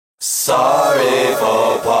Sorry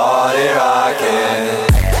for party rocking.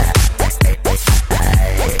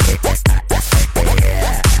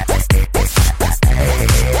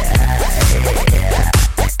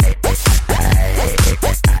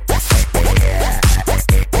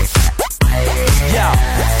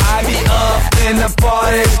 In the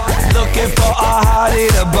party, looking for a hottie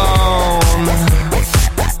to bone.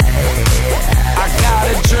 I got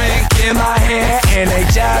a drink in my hand and they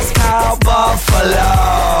just called Buffalo.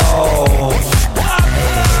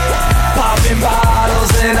 Popping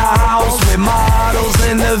bottles in a house with models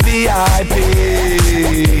in the VIP.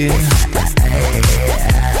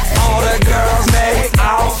 All the girls make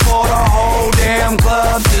out for the whole damn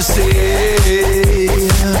club to see.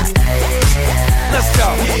 Let's go.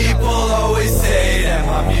 People always say that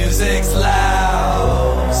my music's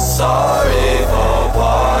loud. Sorry for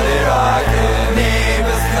party rocking.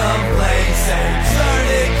 Neighbors complain, say turn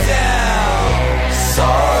it down.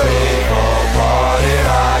 Sorry for party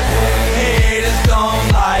rocking. Haters don't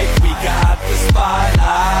like we got the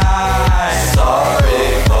spotlight. Sorry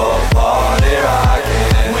for party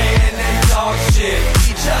rocking. When they talk shit,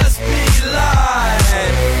 we just be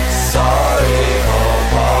lying. Sorry for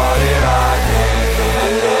party rocking.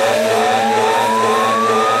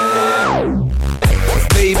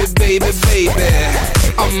 Baby,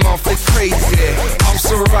 I'm awfully crazy. Off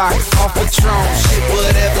Ciroc, off Patron, shit,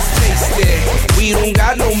 whatever's tasty. We don't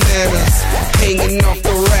got no manners, hanging off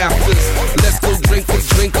the rafters. Let's go drink a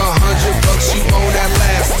drink, $100, you won't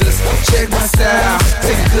outlast us. Check my style,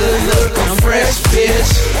 take a good look, I'm fresh, bitch.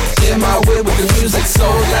 In my whip with the music so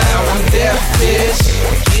loud, I'm deaf, bitch.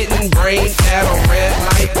 Getting brain at a red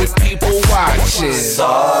light with people watching.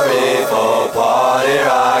 Sorry for party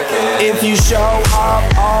rocking. If you show up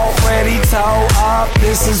already toe up,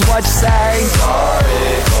 this is what you say.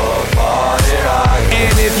 Sorry for party rocking.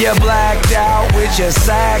 And if you're blacked out with your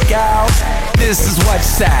sack out, this is what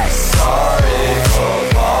you say. Sorry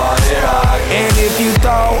for party rocking. And if you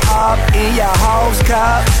throw up in your host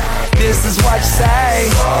cup, this is what you say.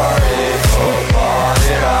 Sorry for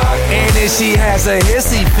party rocking. And if she has a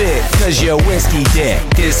hissy fit, cause you're whiskey dick,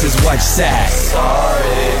 this is what you say.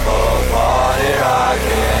 Sorry for party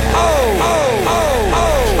rocking.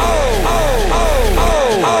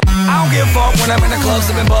 I don't give a fuck when I'm in the club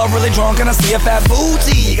sipping bub, really drunk and I see a fat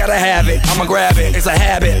booty. Gotta have it, I'ma grab it, it's a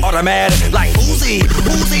habit, automatic, like Uzi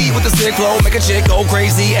with the sick flow, make a chick go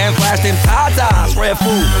crazy and flash them tatas. Red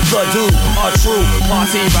food, the dude, a true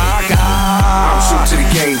party rocker. I'm true to the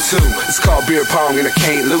game too. It's called beer pong and I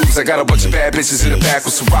can't lose. I got a bunch of bad bitches in the back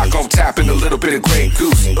with some rock on top and a little bit of Grey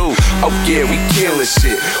Goose. Ooh, oh yeah, we killing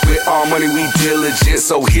shit. With all money we diligent,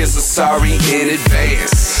 so here's a sorry in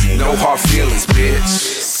advance. No hard feelings, bitch.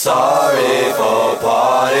 Sorry for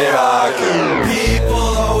party rocking.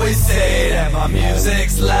 People always say that my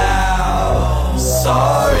music's loud.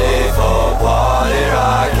 Sorry for party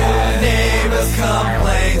rocking. Neighbors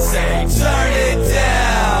complain, say turn it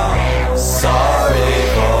down. Sorry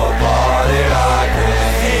for party rocking.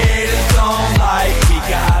 Haters don't like we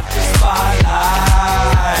got the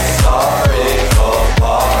spotlight. Sorry for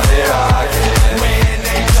party rocking. When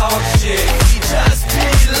they talk shit, we just be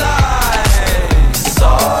lying.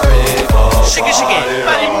 Sorry for Shake it, party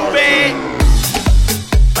body rocking. move it.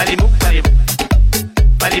 Body move, body move.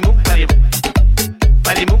 Body move, body move.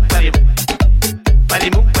 Body move, body move. Body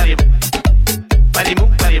move, body move. Body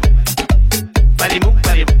move, body move. Body move,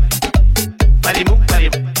 body move. Body move, body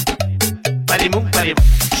move. Body move, body move.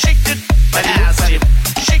 Shake it, body move, body move.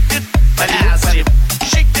 Shake it, body move, body move.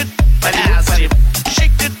 Shake it, body move, body move.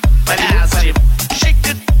 Shake it, body move, body move. Shake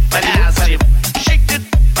it, body move, body move. Shake it,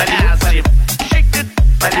 body move, body move. Shake it,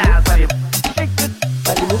 body move, body move. Shake it,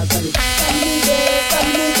 body move, body move. Body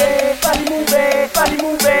move it, body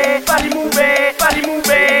move it, body move it, body move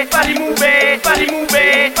it, body move it, body move it, body move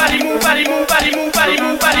it, body move, body move, body move, body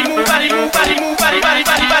move, body move, body move, body move, body, body,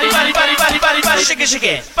 body, body, body, body, body, body, shake it, shake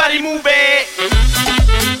it, body move it.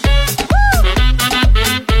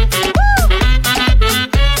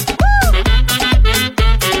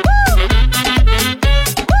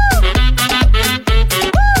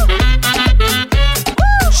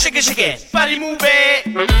 Shake it, shake it, body move it.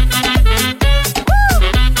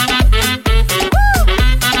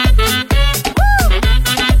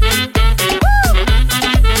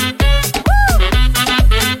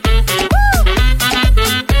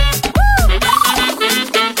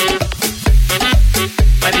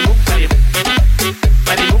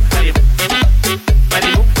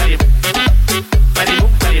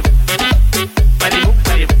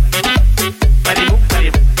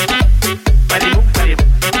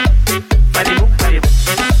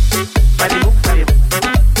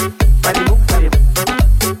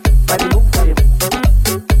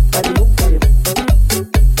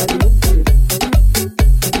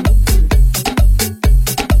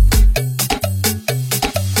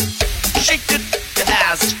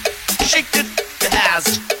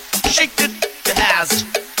 shake the ass,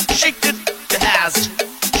 shake the ass,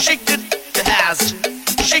 shake the ass,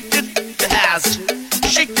 shake the ass, shake the ass,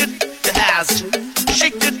 shake the ass, shake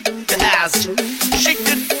the ass, shake the ass, shake the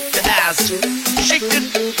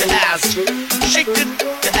ass, shake the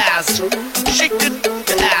ass, shake the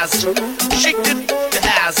ass,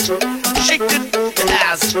 shake the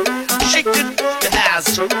ass, shake the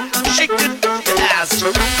ass, shake the ass,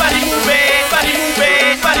 body move it, body move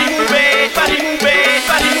it, body move it, body move it,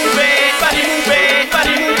 body move it, body move it,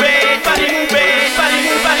 body move it, body move it, body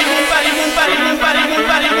move, body move, body move, body move, body move,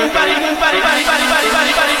 body move, body move, body, body, body, body, body,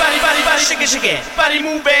 body, body, body, body, shake it, shake it, body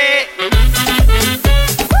move it.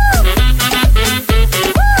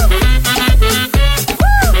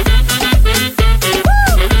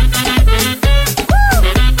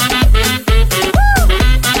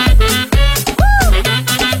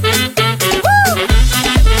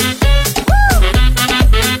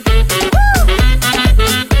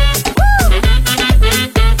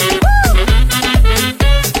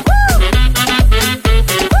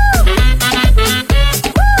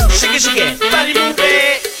 Shake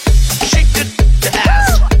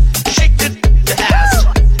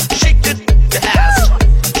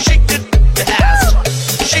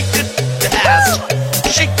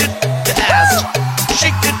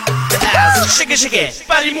it,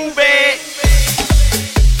 body move it.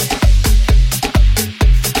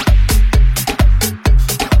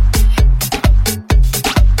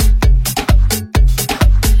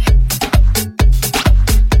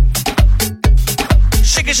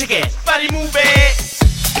 Shake it, shake it, body move it.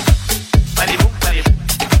 Body move, body,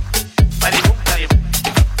 body move, body,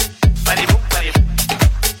 body move, body,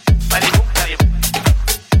 body move, body,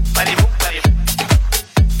 body move, body, body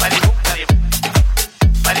move, body,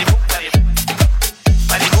 body move, body.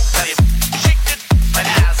 Body move, body, shake it, body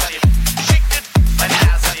ass, body, shake it, body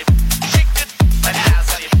ass, body, shake it, body ass,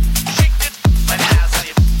 body, shake it, body ass,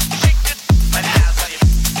 body, shake it, body ass, body,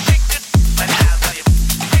 shake it, body ass, body,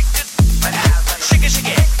 shake it, body ass, body, shake it,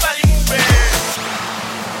 shake it, body move it.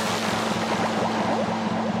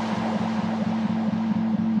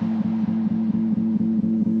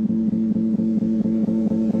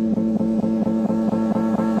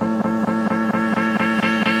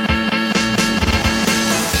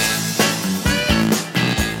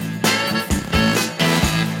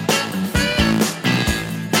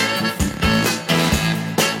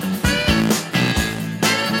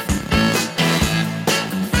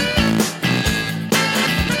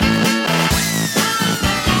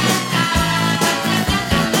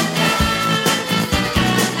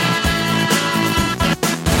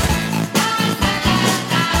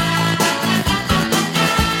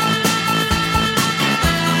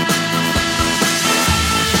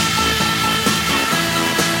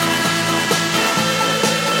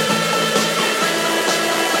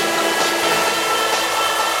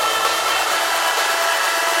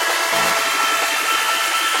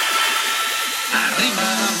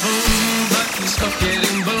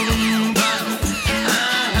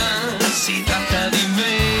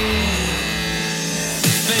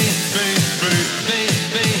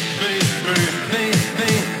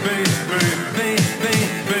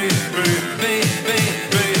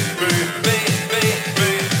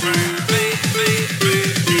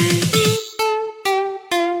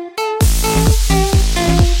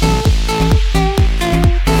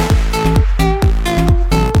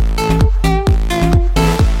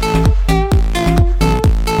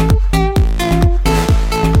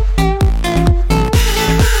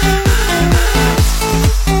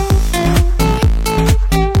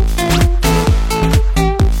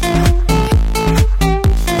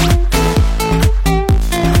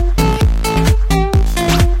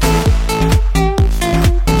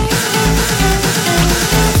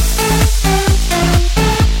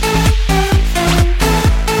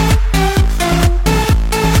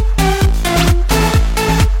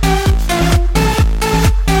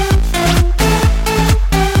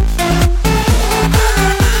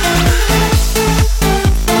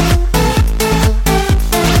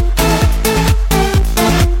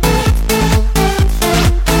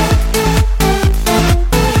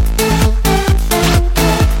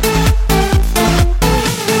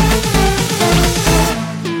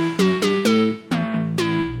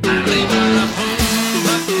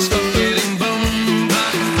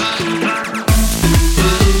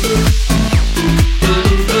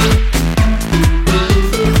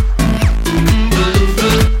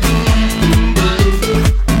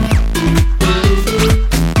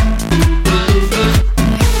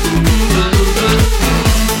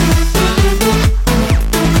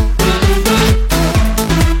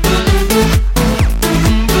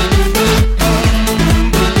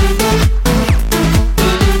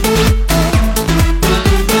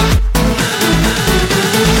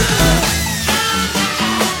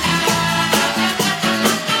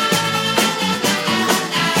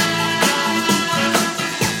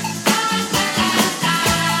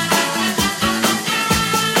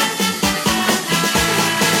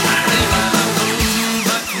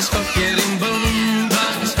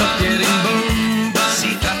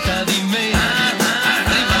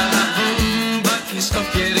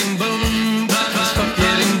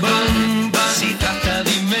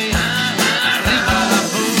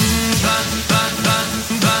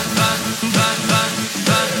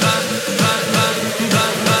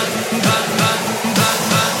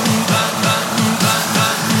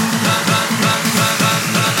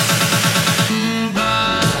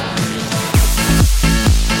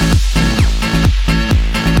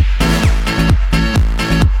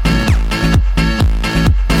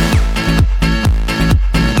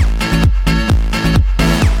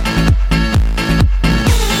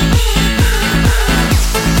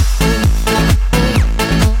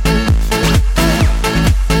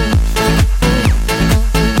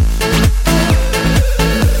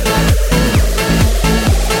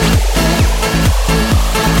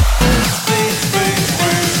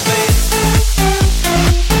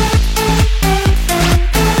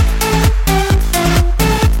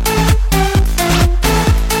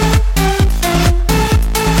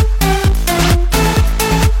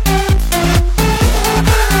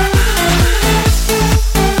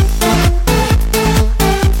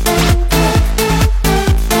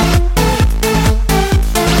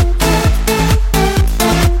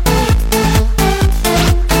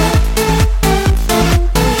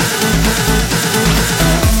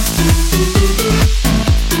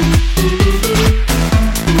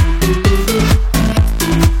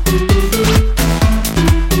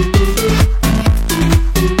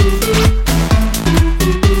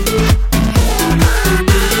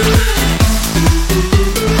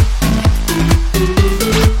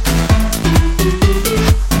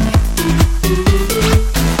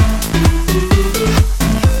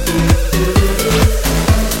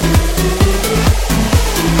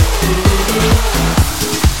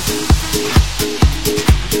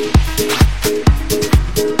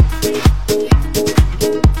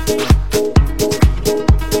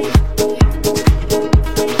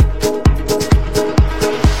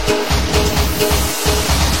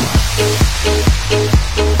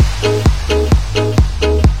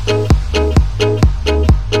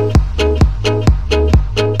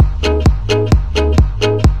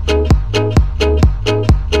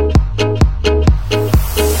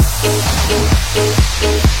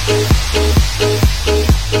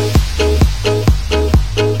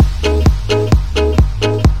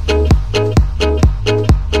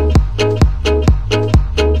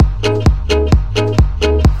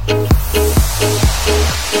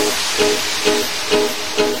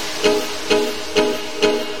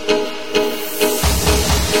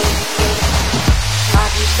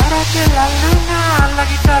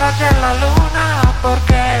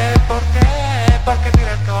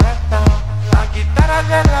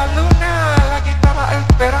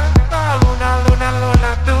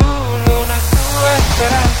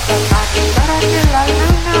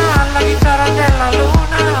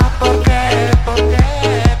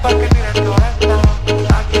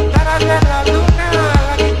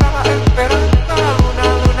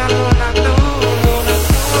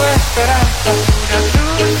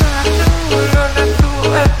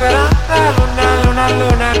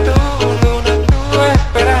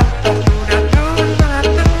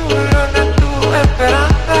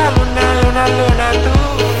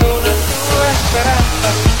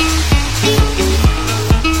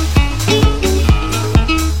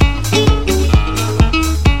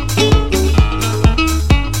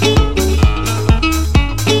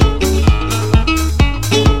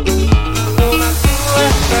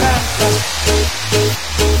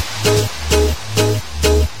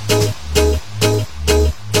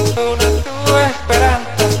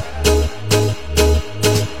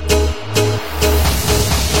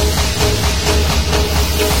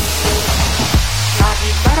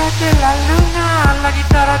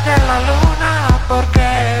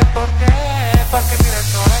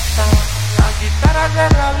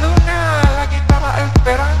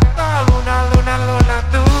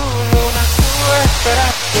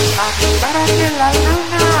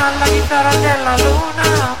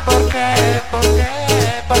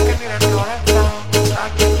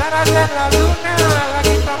 la luna, la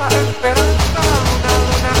guitarra esperanza, luna,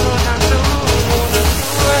 luna, luna, tú,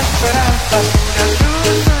 esperanza, luna, tú,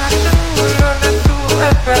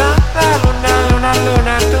 esperanza, luna, luna,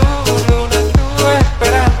 luna, tú,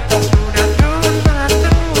 esperanza, luna, tú,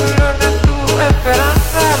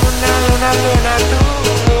 esperanza, luna, luna, luna, tú,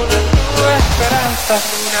 esperanza,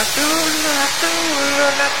 luna, tú,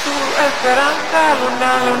 esperanza,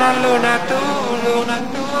 luna, luna, luna, tú,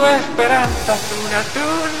 esperanza, luna, tú,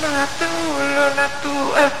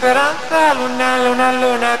 esperanza, luna, luna,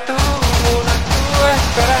 luna, tú,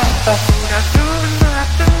 esperanza, luna,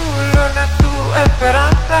 tú,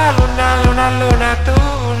 esperanza, luna, luna, luna,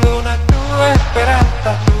 tú,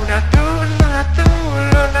 esperanza, luna, tú,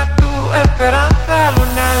 esperanza,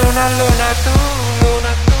 luna, luna, luna, tú,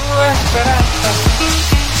 esperanza.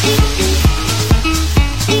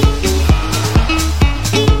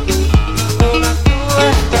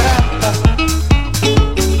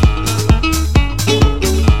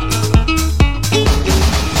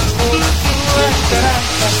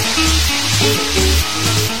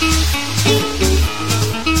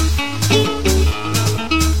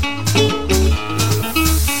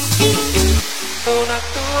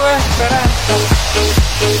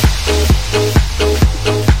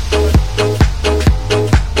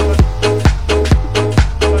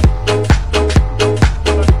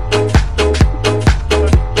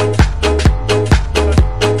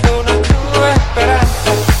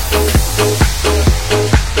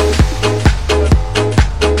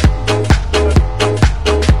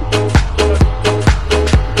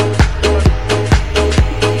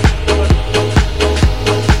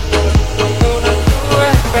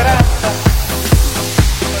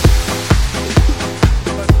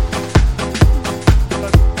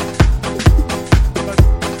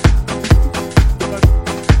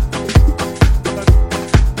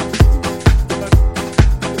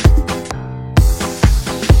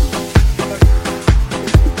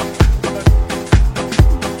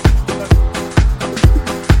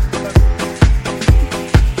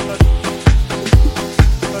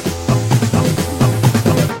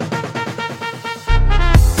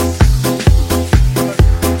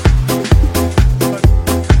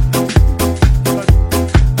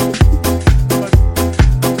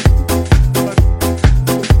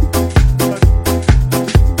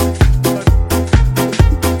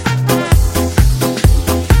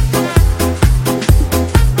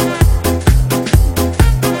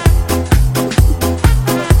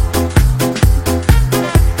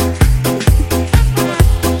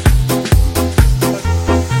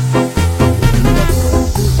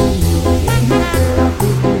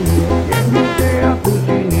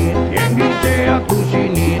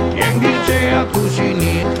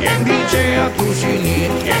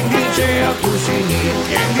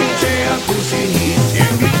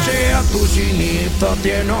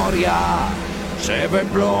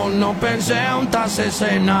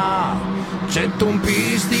 Sena, c'è un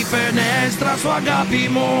pis di fenestra su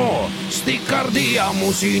agapimo, sti cardia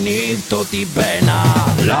musinito ti bena.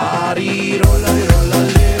 La riro, la riro, la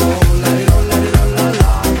lero, la riro, la riro, la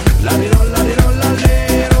la, la riro, la riro, la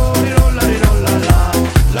lero, riro, la riro, la la,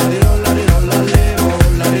 la riro, la riro, la lero,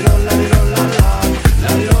 la riro, la riro, la la, la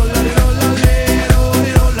riro, la riro, la lero,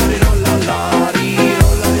 riro, la riro, la la, riro, la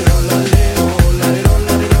riro,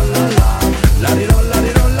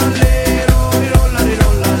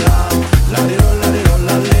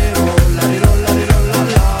 la lero, la riro, la riro, la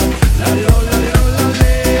la, la riro,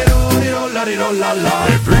 la riro, la lero.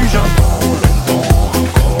 Et puis j'attends longtemps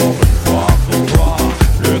encore une fois pour toi,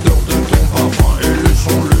 l'odeur de ton parfum et le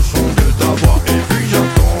son de ta voix. Et puis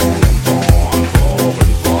j'attends longtemps encore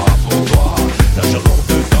une fois pour toi, la chaleur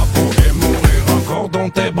de ta peau et mourir encore dans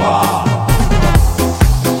tes bras.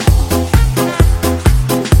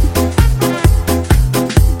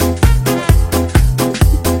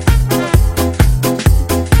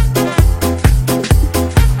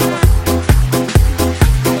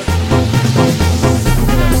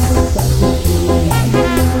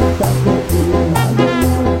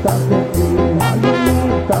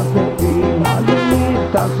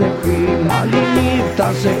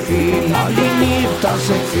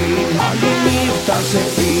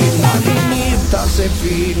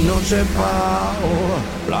 No se pao,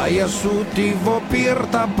 playa su tivo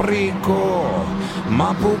pirta prico,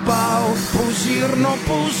 ma pupao, pusir no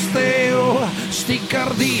pusteo, sti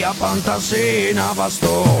cardia pantasena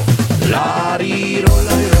vasto. La riro,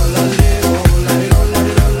 la riro, la lero, la riro, la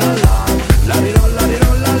riro, la la, la riro, la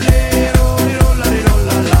riro, la lero, riro, la riro,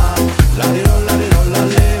 la la, la riro, la riro, la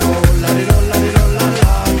lero, la riro, la riro, la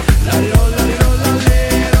la, la riro, la riro, la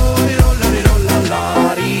lero, riro, la riro, la la,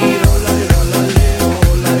 riro, la riro, la lero,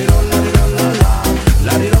 la riro, la riro.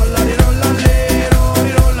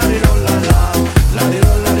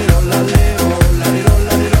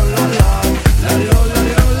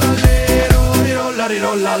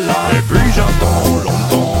 Et puis j'attends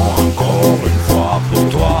longtemps, encore une fois pour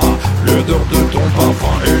toi, l'odeur de ton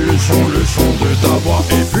parfum et le son de ta voix.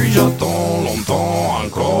 Et puis j'attends longtemps,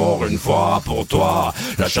 encore une fois pour toi,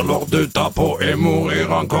 la chaleur de ta peau et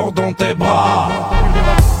mourir encore dans tes bras.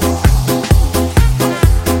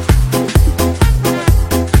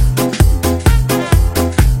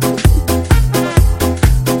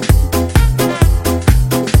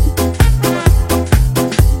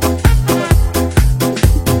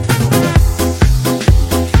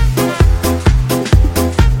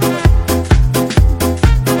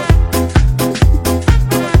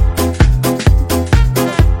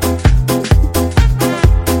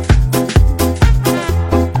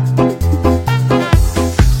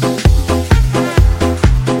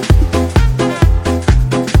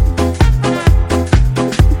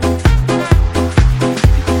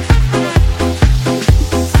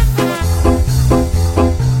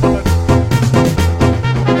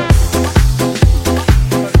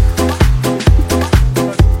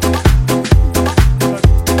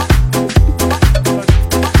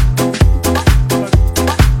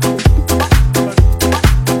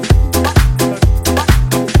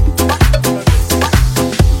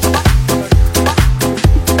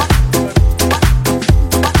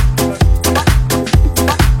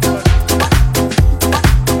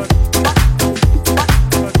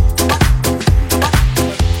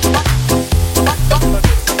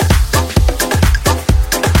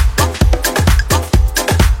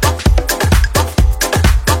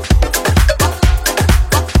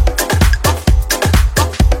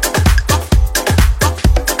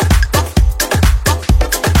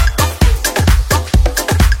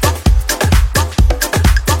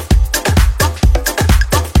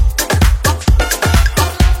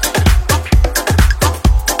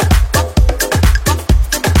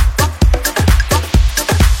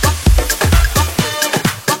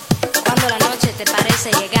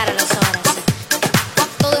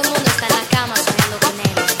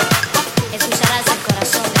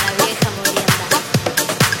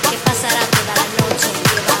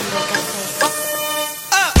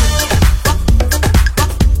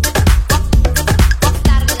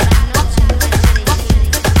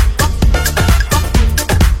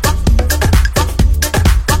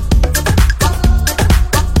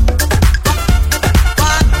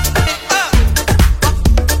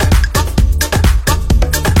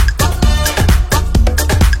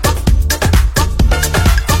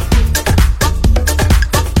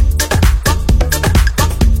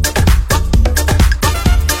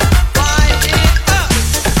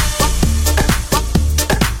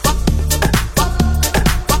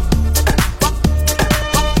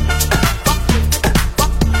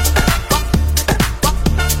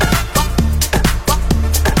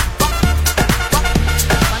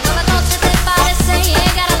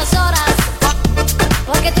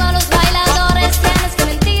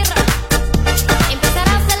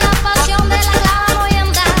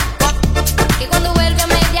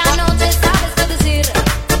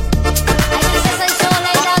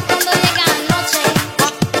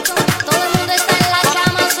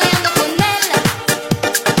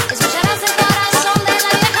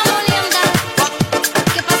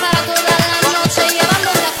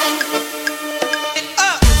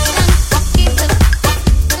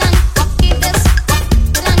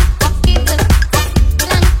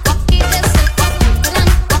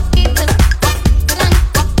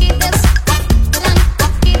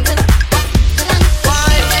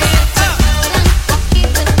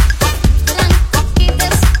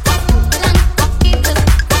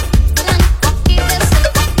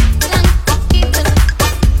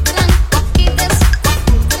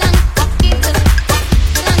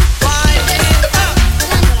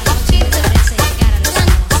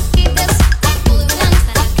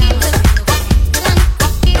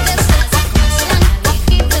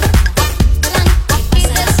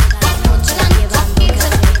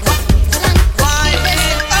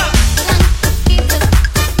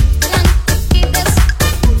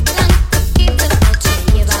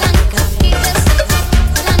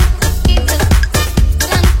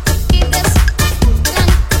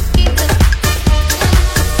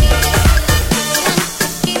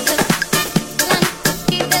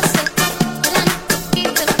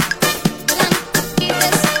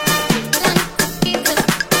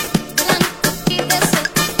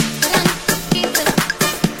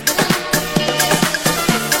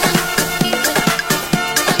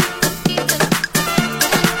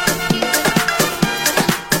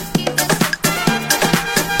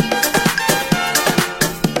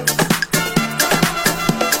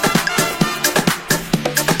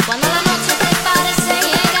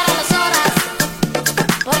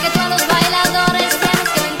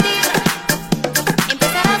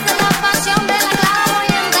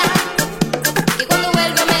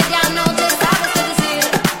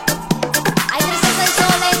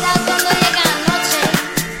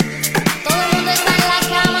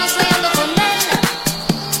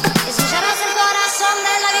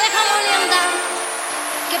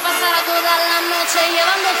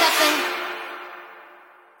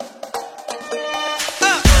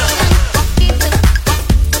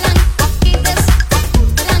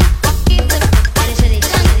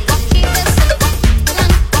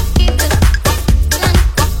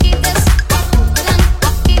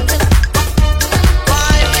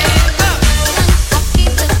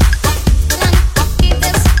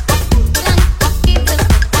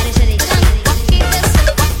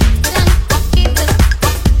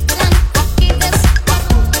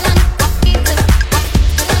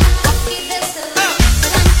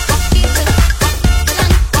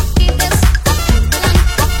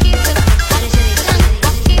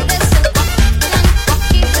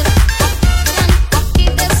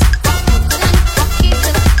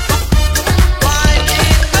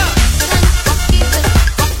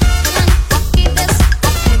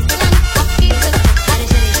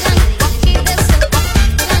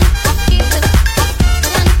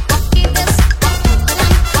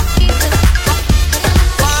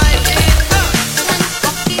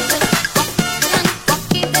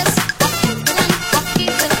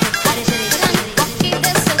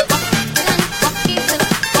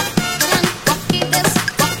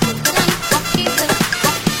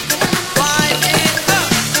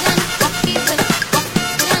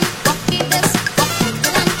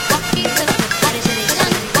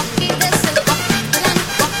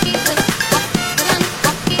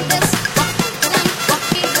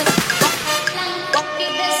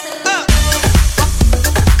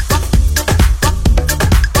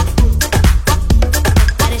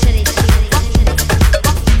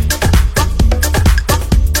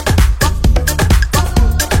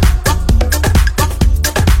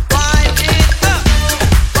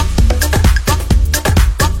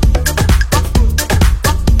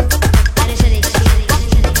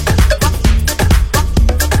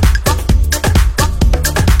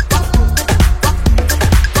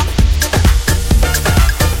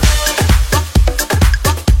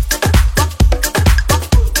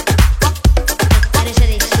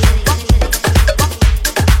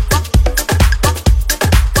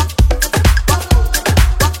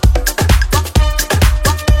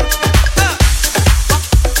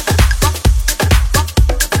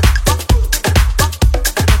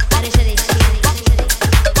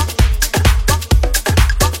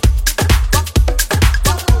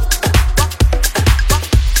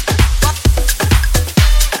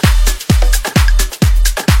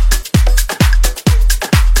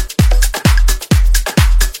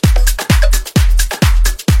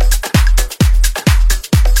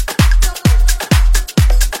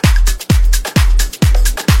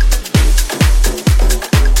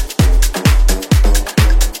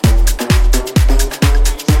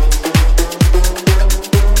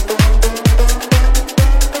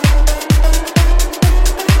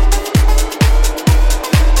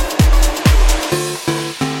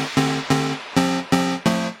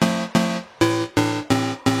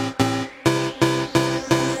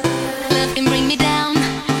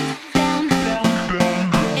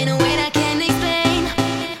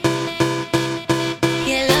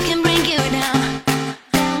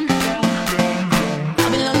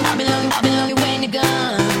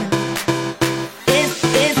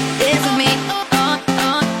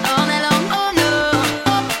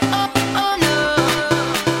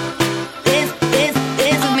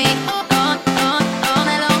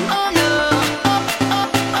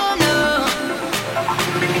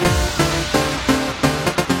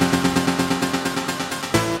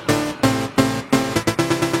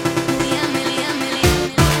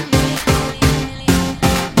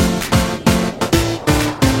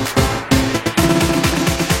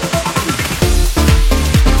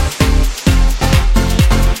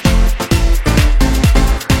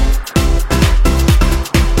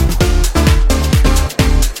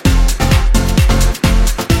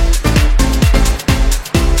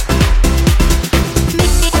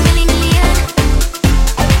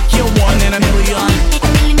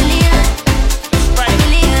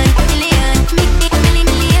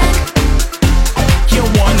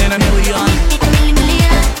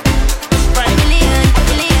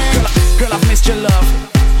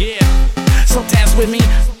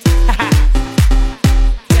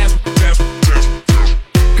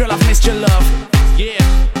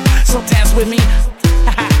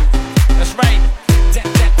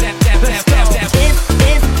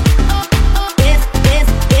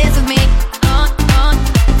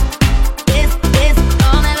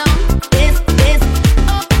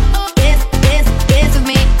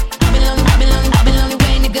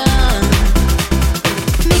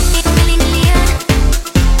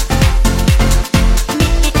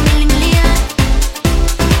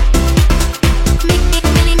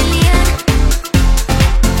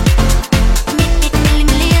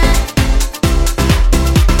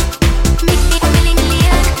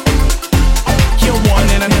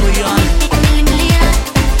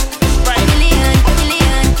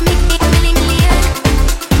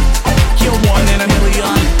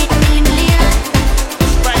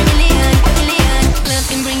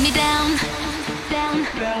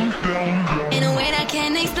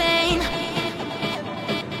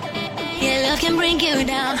 love can bring you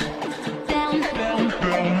down.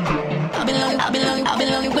 I'll be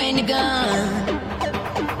lonely when you're gone.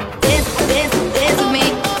 This with me,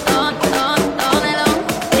 all night long.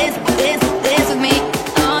 This with me,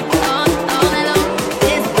 all night long.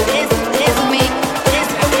 This with me, this with me, this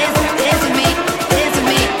with me, this with me,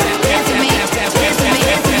 this with me, this with me,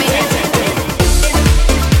 this with me.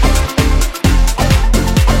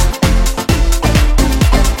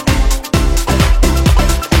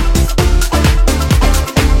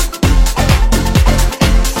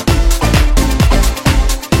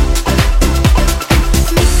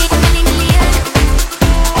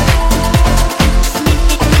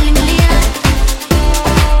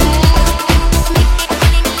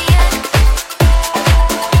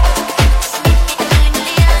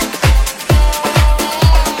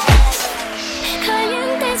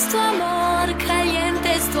 Caliente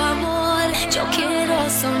es tu amor, yo quiero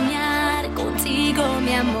soñar contigo,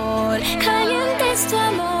 mi amor. Caliente es tu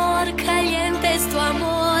amor, caliente es tu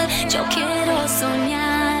amor, yo quiero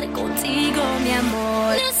soñar contigo, mi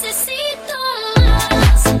amor. Necesito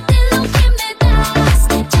más de lo que me das,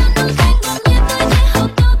 ya no tengo miedo y dejo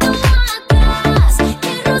todo atrás.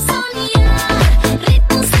 Quiero soñar,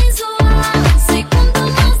 ritmo sensual, segundo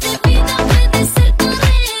más de vida puede ser tan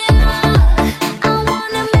real. I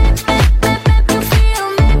wanna make you feel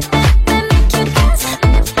me, make you dance,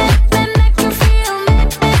 make you feel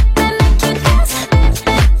me, make you dance,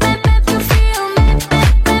 make you feel me,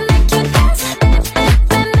 make you dance,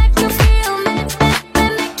 make you feel me,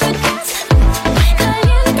 make you dance.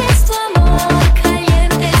 Caliente es tu amor,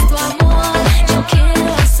 caliente es tu amor, yo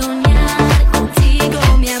quiero soñar contigo,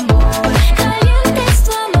 mi amor. Caliente es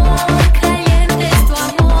tu amor, caliente es tu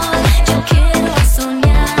amor, yo quiero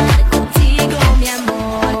soñar contigo, mi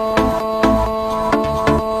amor.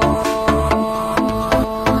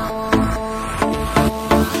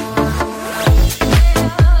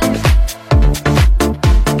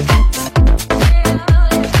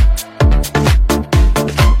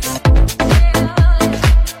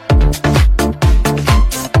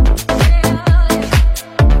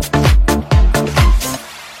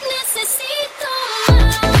 Necesito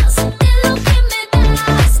más de lo que me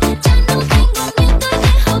das, ya no tengo miedo y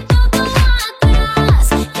dejo todo atrás.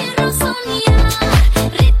 Quiero soñar,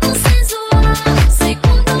 ritmo sensual,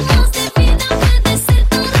 segundo más de vida puede ser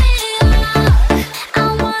tan real. I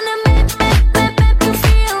wanna make you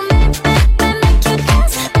feel me, make you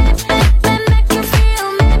dance, make you feel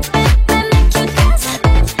me, make you dance,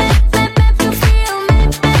 make you feel me,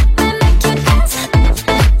 make you dance,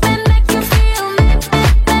 make you feel me,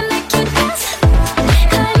 make you dance.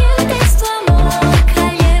 Caliente es tu amor,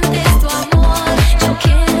 caliente es tu amor, yo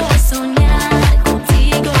quiero soñar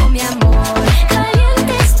contigo, mi amor.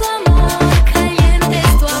 Caliente es tu amor, caliente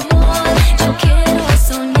es tu amor, yo quiero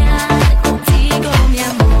soñar contigo, mi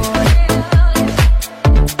amor.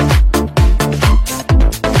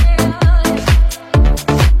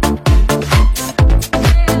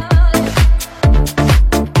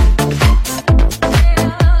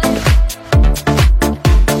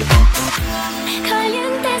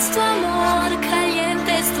 Caliente es tu amor,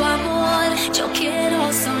 caliente es tu amor, yo quiero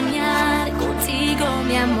soñar contigo,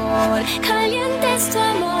 mi amor. Caliente es tu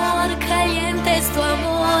amor, caliente es tu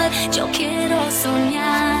amor, yo quiero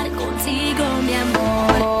soñar contigo, mi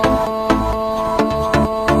amor.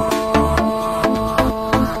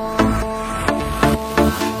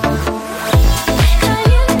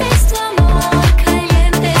 Caliente es tu amor,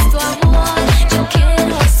 caliente es tu amor, yo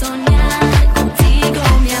quiero soñar contigo,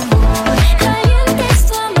 mi amor. Caliente es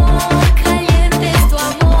tu amor, caliente es tu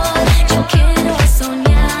amor, yo quiero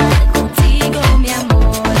soñar contigo, mi amor.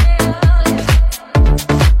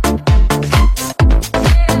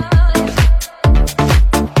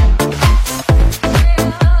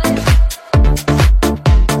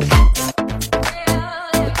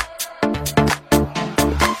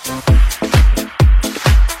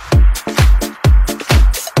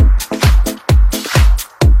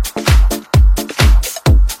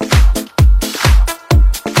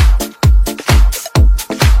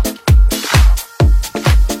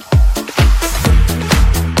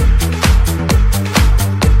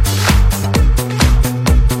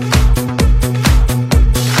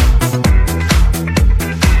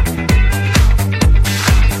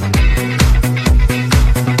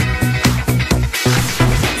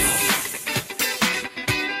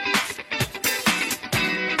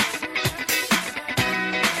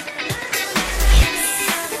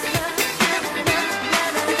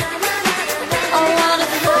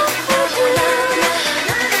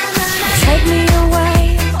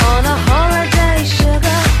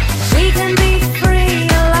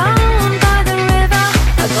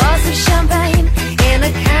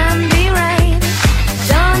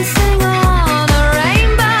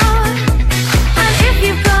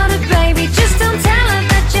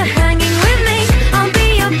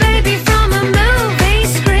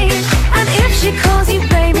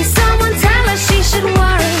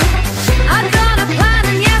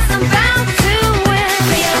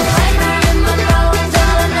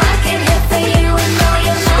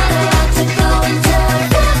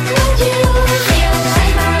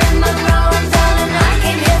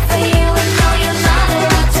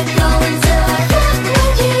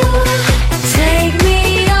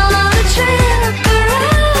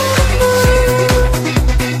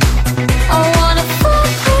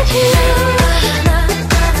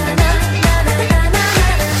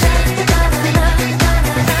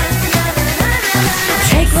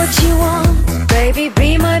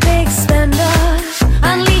 big spender.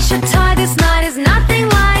 Unleash your tide, this night is nothing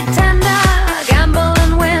like tender. Gamble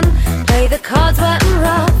and win, play the cards wet and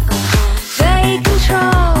rough. They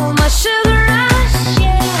control my sugar rush,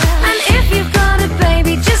 yeah. And if you've got a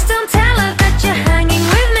baby, just don't tell her that you're hanging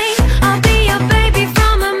with me. I'll be your baby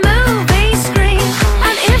from a movie screen.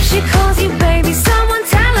 And if she calls you baby, someone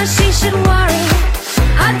tell her she should worry.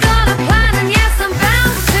 I got a plan and yes, I'm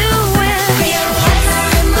bound to win. Feel like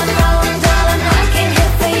I'm in my own darling, I can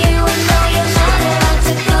hit for you and know you're not allowed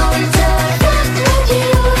to go until I fuck with you.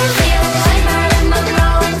 Feel like I'm in my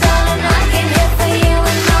own darling, I can hit for you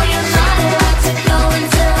and know you're not allowed to go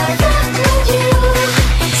until I fuck with you.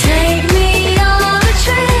 Take me on a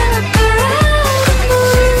trip around the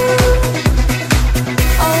moon.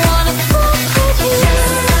 I wanna fuck with you.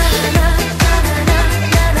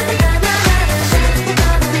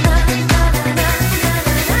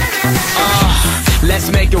 Let's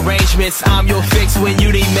make arrangements, I'm your fix when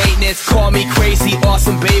you need maintenance. Call me crazy,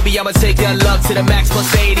 awesome baby, I'ma take your love to the max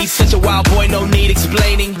plus 80. Such a wild boy, no need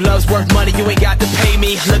explaining. Love's worth money, you ain't got to pay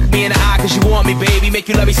me. Look me in the eye cause you want me, baby. Make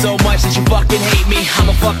you love me so much that you fucking hate me.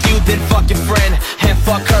 I'ma fuck you, then fuck your friend. And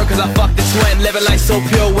fuck her cause I fucked the twin. Living life so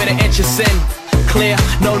pure with an inch of sin. Clear,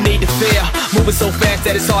 no need to fear. Moving so fast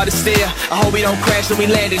that it's hard to steer. I hope we don't crash when we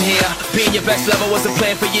landing here. Being your best lover was a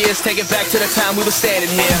plan for years. Take it back to the time we were standing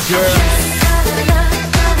here, girl.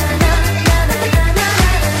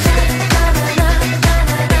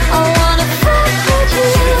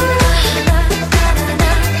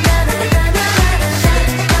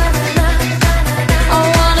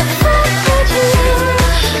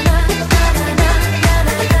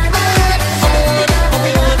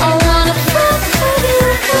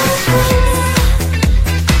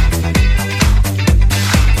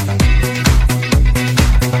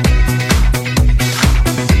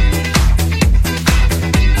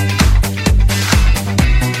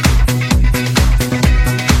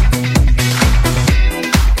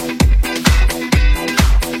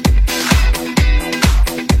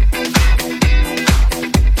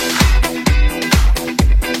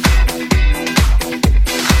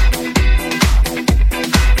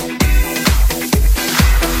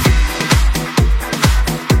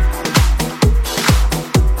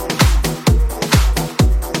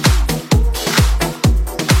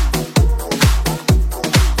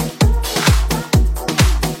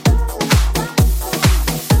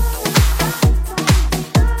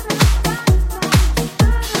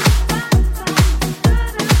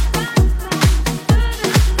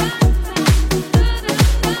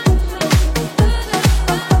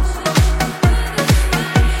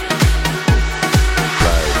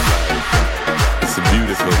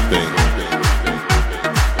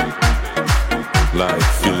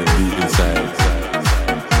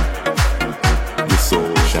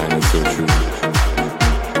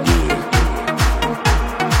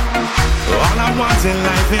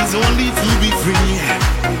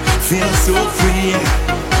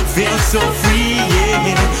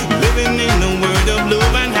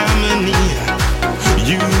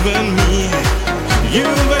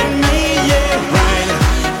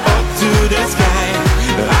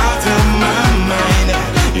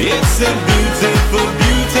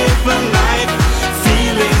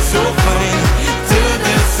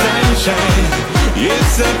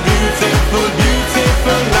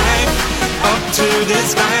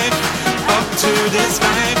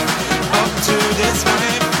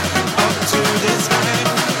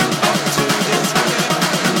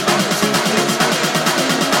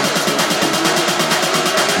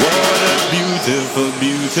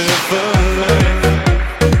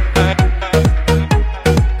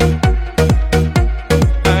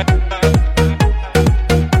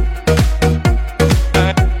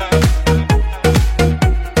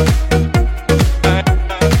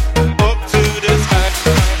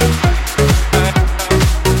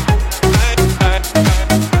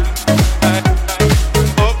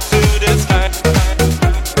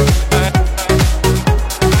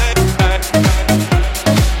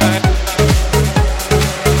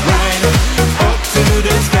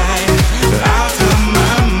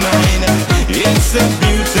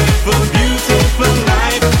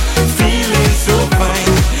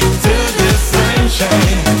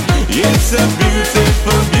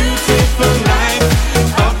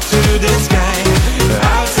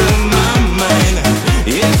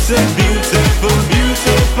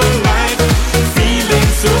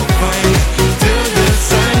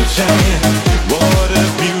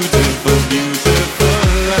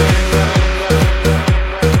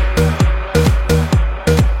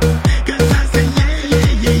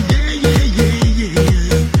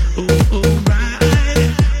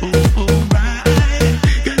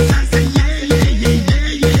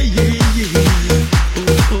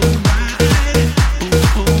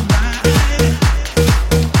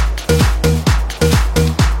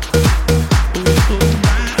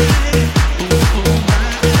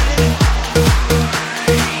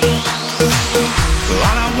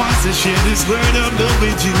 word of love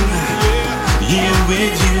with you, yeah,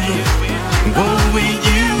 with you, oh, with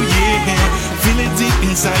you, yeah. Feel it deep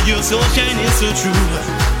inside your soul, shining so true,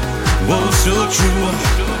 oh, so true,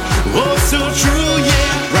 oh, so true,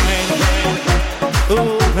 yeah, right,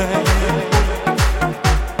 oh, right.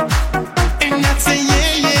 And I say,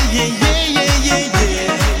 yeah, yeah, yeah, yeah, yeah, yeah,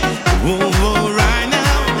 yeah, oh, oh, right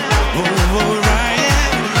now, oh, oh, right,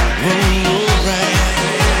 oh, oh, right.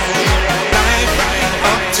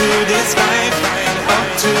 Up to this vibe, up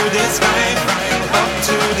to this vibe, up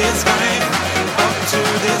to this vibe, up to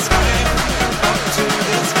this vibe, up to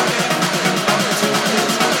this vibe, up to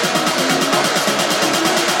this vibe.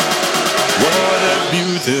 What a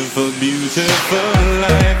beautiful, beautiful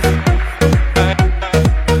life.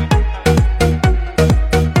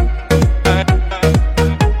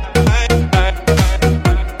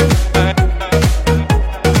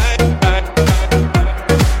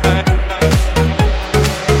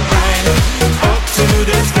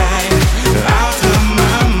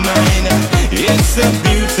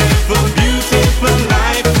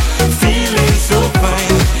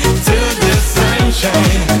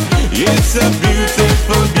 It's a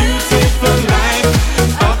beautiful, beautiful life.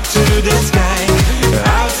 Up to the sky,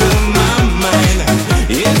 out of my mind.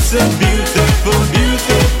 It's a beautiful,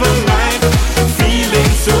 beautiful life.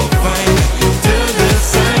 Feeling so fine till the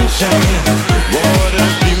sunshine. What a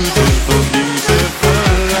beautiful, beautiful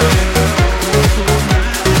life.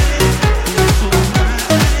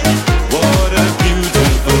 What a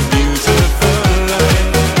beautiful, beautiful life.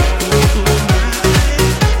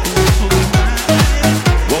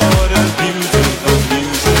 What a beautiful,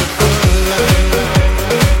 beautiful life.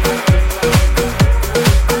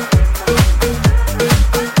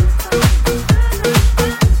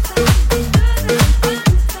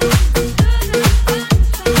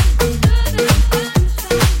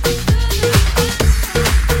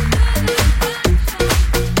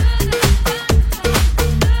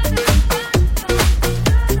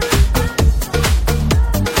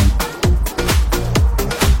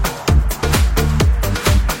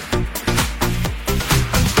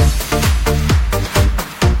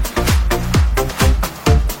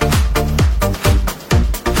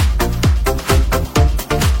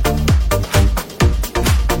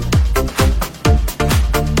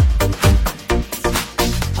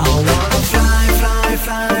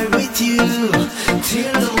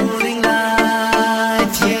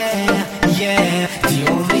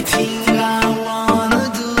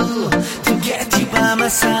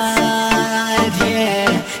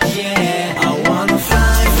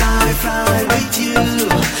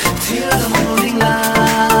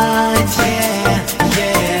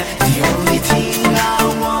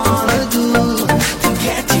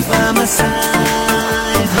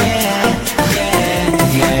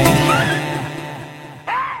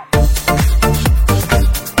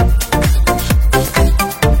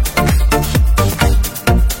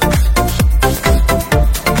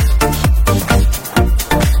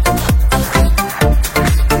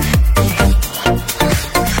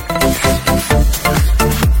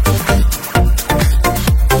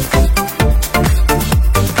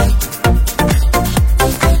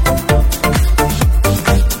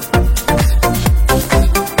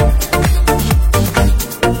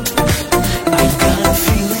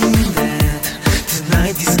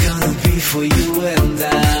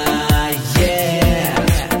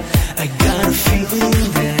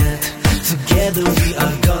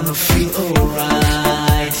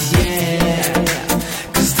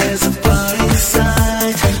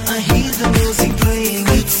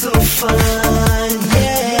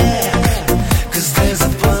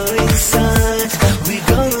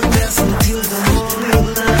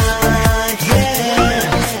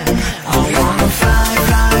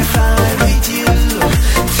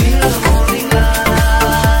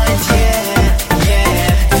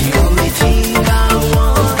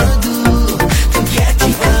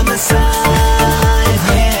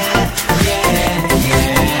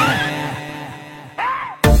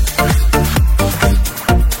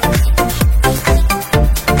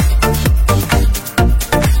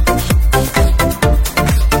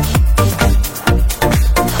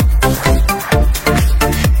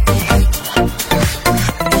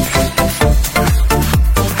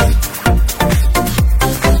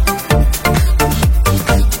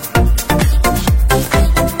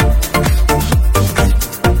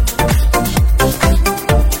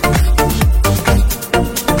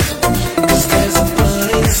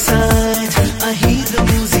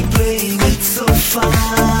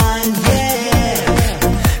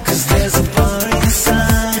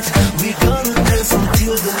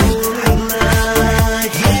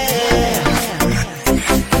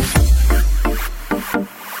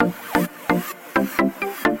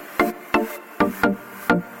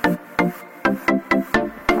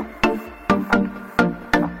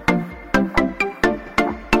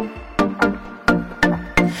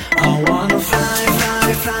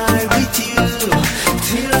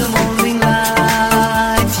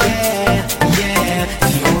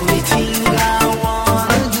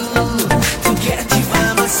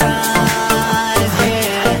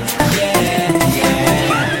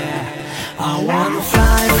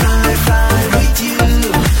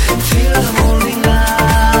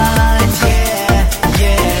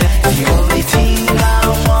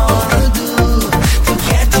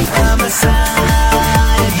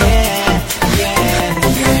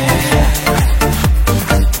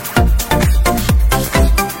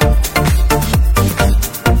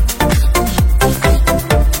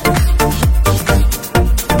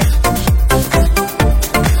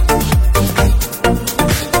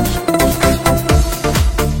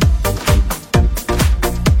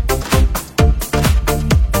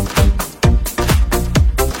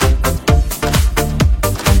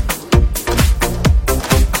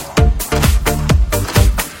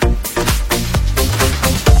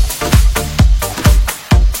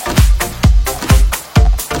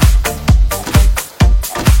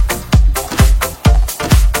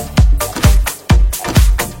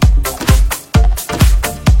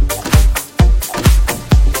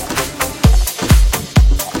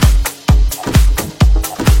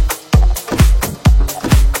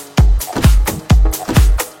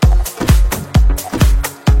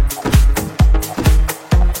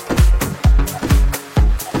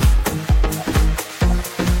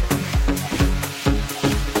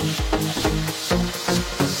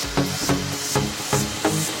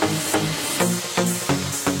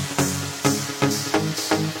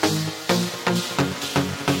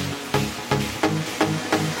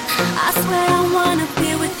 swear I wanna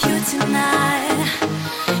be with you tonight.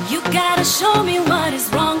 You gotta show me what is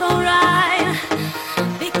wrong or right,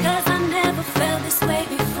 because I never felt this way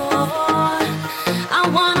before. I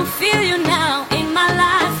wanna feel you now in my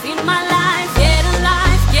life, in my life. Get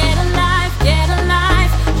alive, get alive, get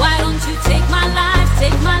alive. Why don't you take my life,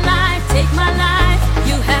 take my life, take my life?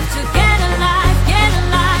 You have to get alive, get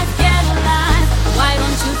alive, get alive. Why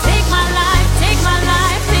don't you take my life, take my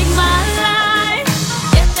life, take my life?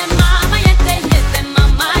 Yete mama, yete, yete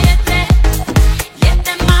mama, yete.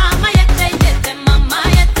 Yete mama, yete, yete mama,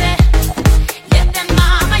 yete. Yete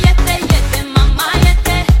mama, yete, yete mama,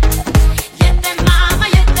 yete. Yete mama,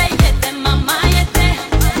 yete, yete mama, yete.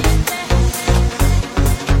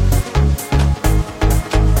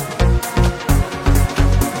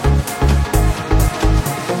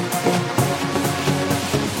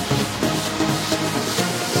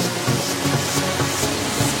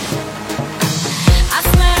 I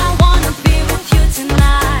swear I wanna be with you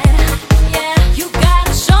tonight. Yeah, you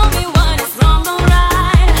gotta show me what is wrong or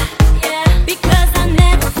right. Yeah, because I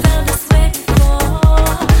never felt this way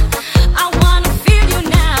before. I wanna feel you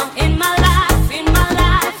now in my life, in my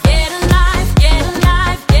life. Get alive, get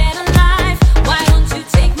alive, get alive. Why don't you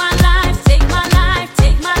take my life, take my life,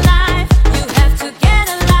 take my life? You have to get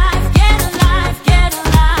alive, get alive, get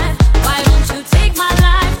alive. Why don't you take my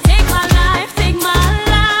life, take my life, take my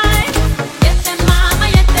life? Yete mama,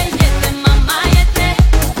 yete, yete mama, yete.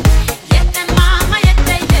 Yete mama, yete, yete mama, yete. Yete mama, yete,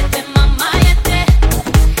 yete mama, yete.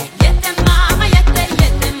 Yete mama, yete, yete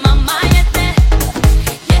mama,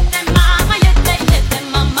 yete. Yete mama, yete, yete mama, yete. Yete mama, yete, yete mama,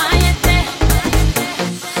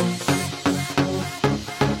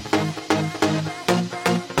 yete.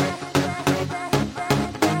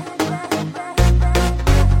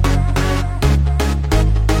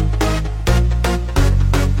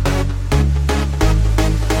 Yete mama,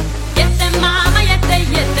 yete, yete mama, yete.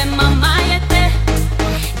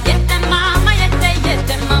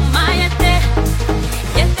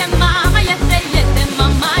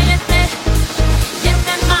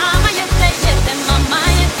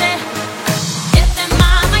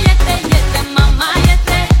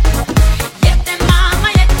 Yete mama, yete, yete mama, yete. Yete mama,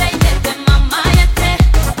 yete, yete mama, yete.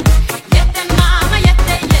 Yete mama, yete, yete mama, yete. Yete mama,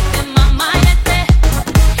 yete, yete mama, yete.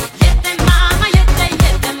 Yete mama, yete,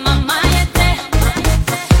 yete mama, yete.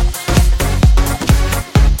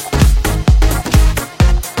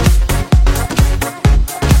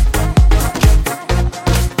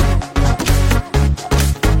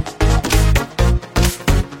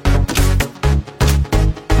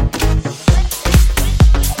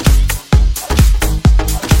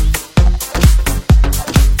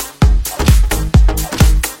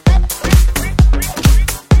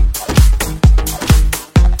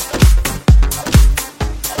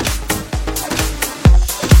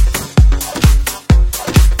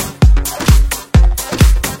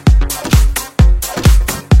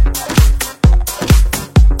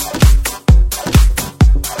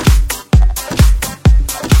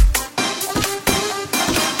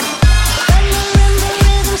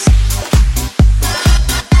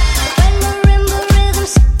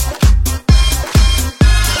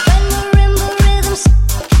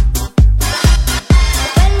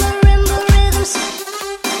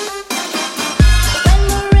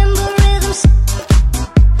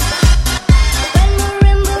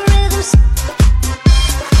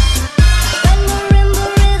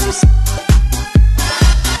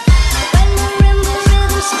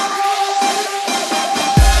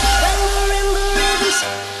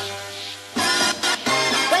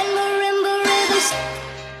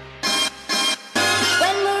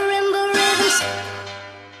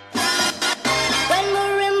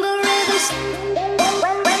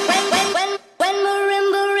 When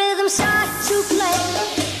marimba rhythms start to play,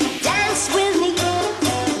 dance with me,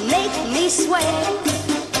 make me sway,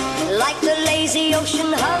 like the lazy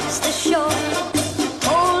ocean hugs the shore.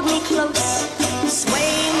 Hold me close,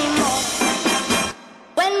 sway me more.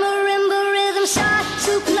 When marimba rhythms start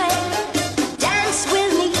to play, dance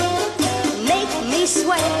with me, make me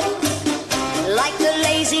sway, like the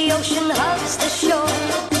lazy ocean hugs the shore.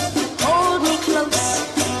 Hold me close,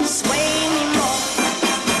 sway me more.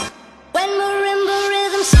 When marimba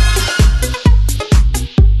rhythms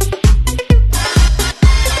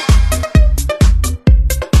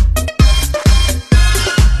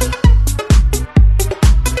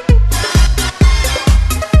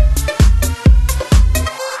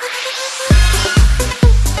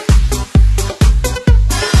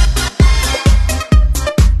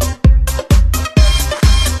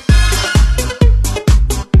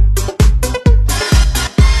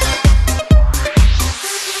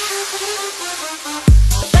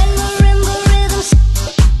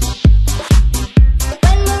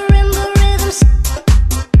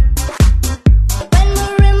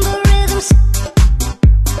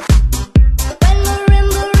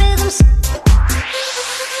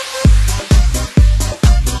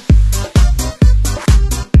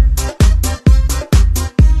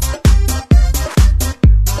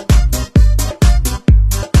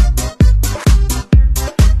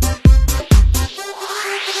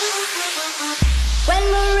When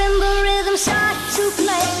marimba rhythms start to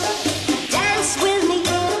play, dance with me,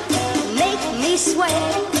 make me sway.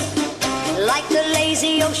 Like the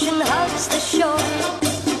lazy ocean hugs the shore,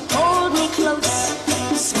 hold me close,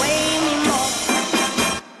 sway me more.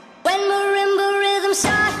 When marimba rhythms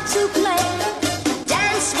start to play,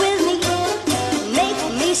 dance with me, make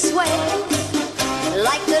me sway.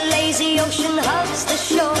 Like the lazy ocean hugs the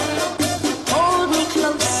shore, hold me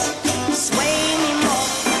close, sway me more.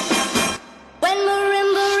 When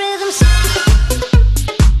marimba rhythms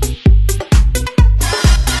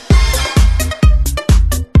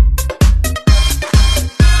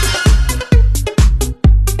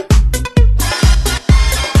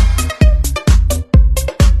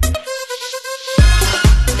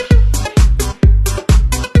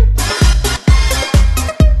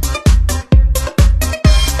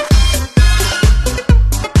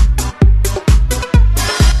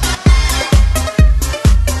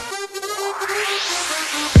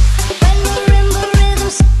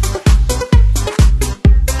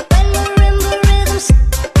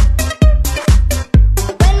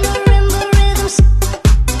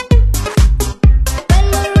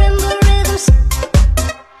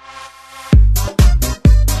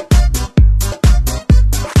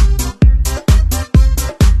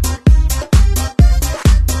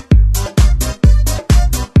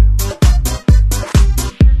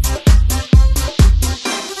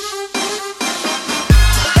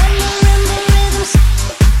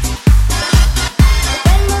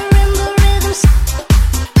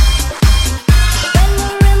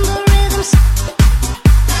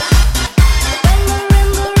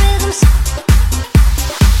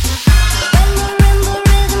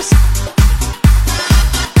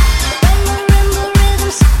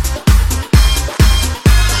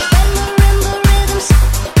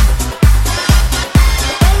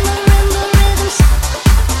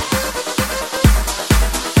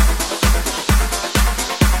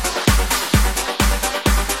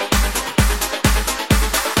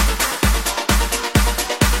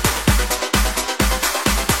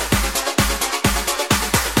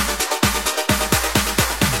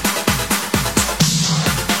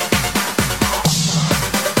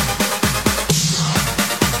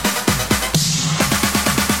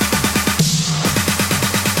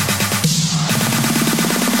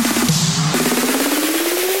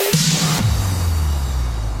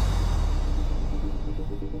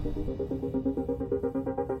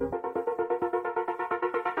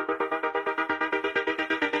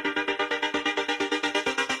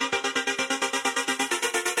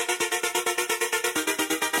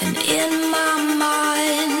and in my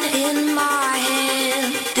mind, in my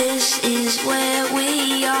head, this is where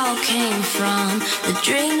we all came from. The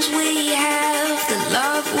dreams we have, the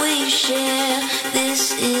love we share, this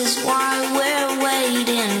is why we're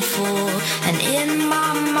waiting for. And in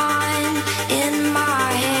my mind, in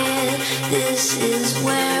my head, this is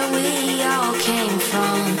where we all came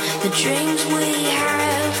from. The dreams we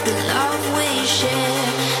have, the love we share,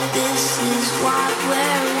 this is what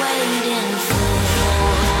we're waiting for.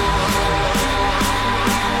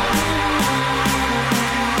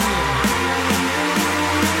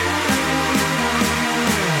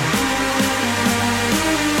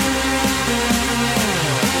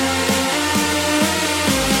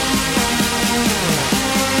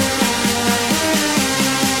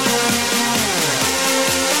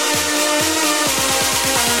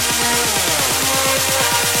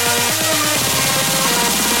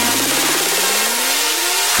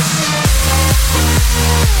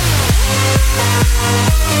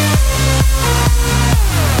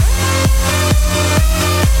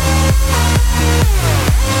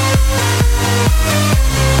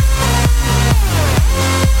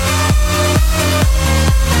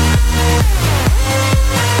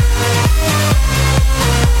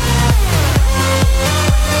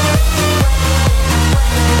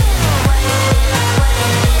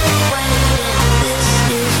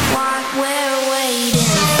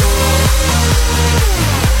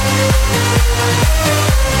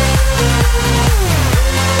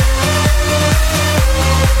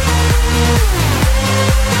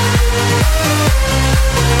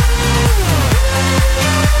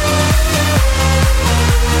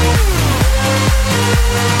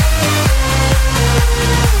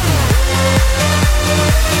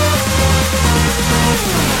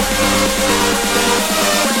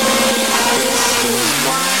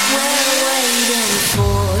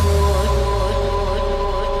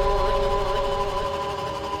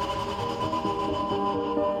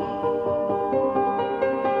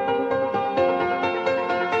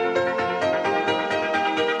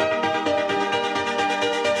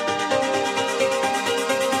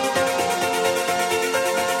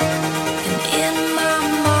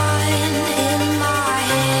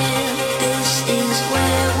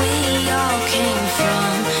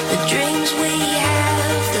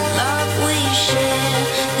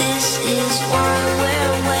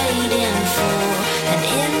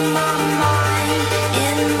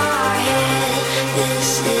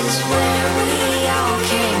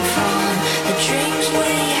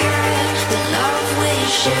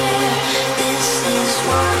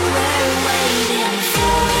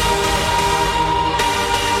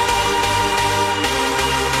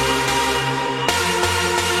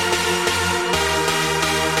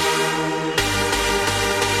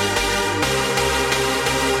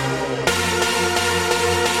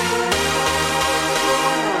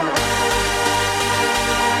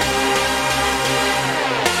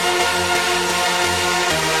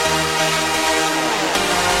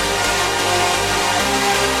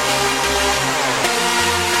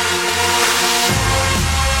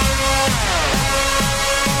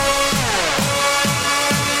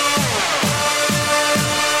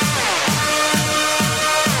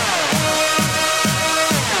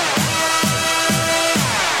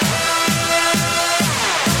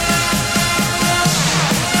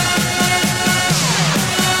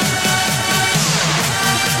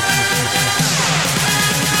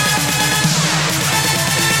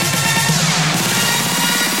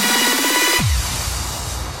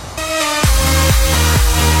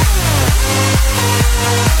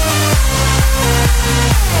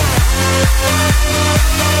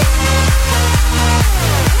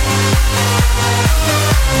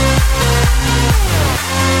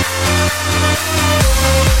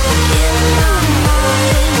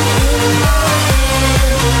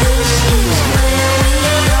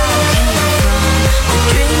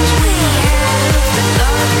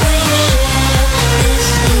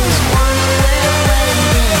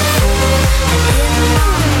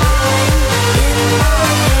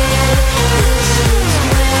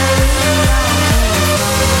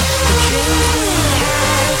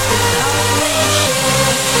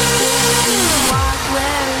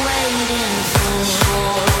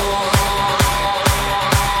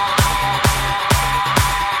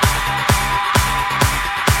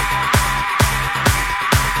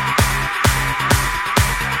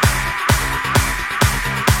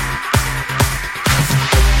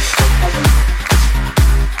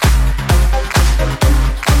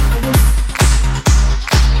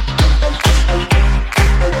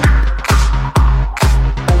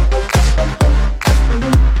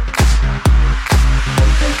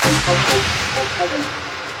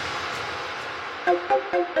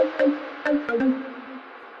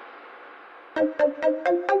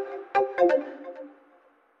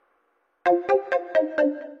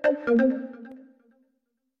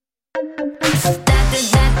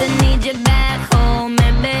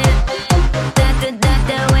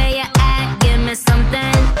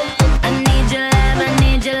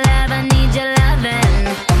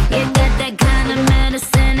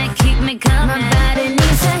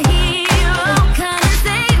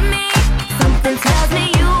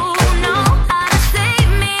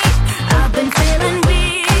 Feeling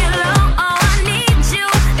real, oh, I need you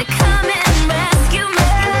to come and rescue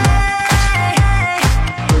me.